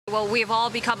Well, we have all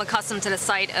become accustomed to the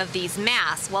sight of these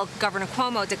masks. Well, Governor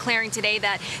Cuomo declaring today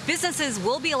that businesses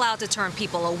will be allowed to turn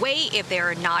people away if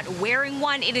they're not wearing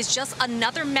one. It is just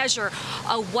another measure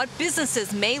of what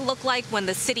businesses may look like when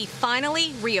the city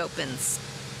finally reopens.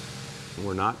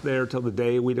 We're not there till the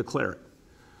day we declare it,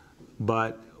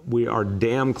 but we are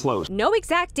damn close. No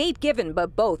exact date given,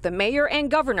 but both the mayor and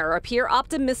governor appear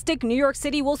optimistic New York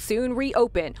City will soon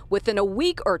reopen. Within a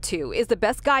week or two is the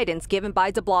best guidance given by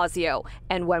de Blasio.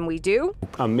 And when we do,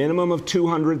 a minimum of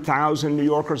 200,000 New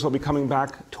Yorkers will be coming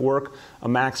back to work, a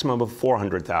maximum of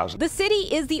 400,000. The city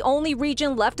is the only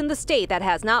region left in the state that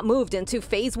has not moved into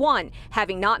phase one,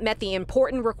 having not met the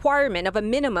important requirement of a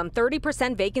minimum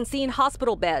 30% vacancy in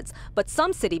hospital beds. But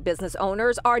some city business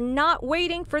owners are not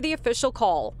waiting for the official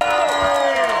call.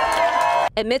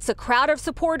 Amidst a crowd of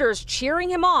supporters cheering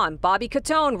him on, Bobby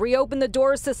Catone reopened the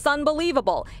doors to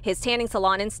Sunbelievable, his tanning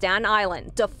salon in Staten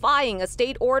Island, defying a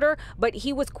state order, but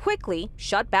he was quickly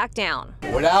shut back down.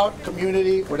 Without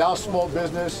community, without small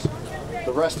business,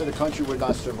 the rest of the country would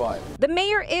not survive. The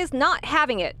mayor is not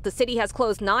having it. The city has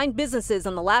closed 9 businesses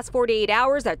in the last 48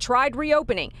 hours that tried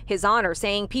reopening. His honor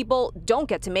saying people don't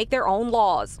get to make their own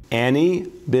laws. Any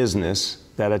business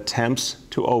that attempts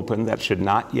to open that should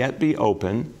not yet be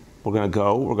open, we're going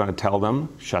to tell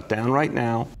them, shut down right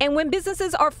now. And when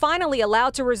businesses are finally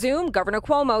allowed to resume, Governor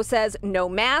Cuomo says no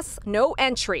masks, no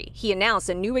entry. He announced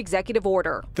a new executive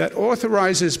order that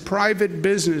authorizes private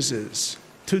businesses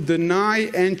to deny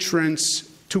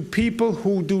entrance to people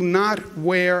who do not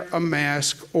wear a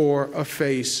mask or a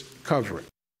face covering.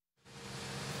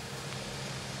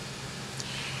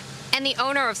 And the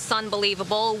owner of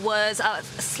Sunbelievable was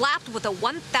slapped with a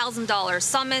 $1,000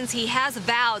 summons. He has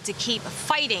vowed to keep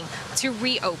fighting to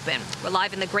reopen. We're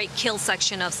live in the Great Kill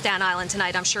section of Staten Island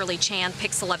tonight. I'm Shirley Chan,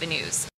 Pix 11 News.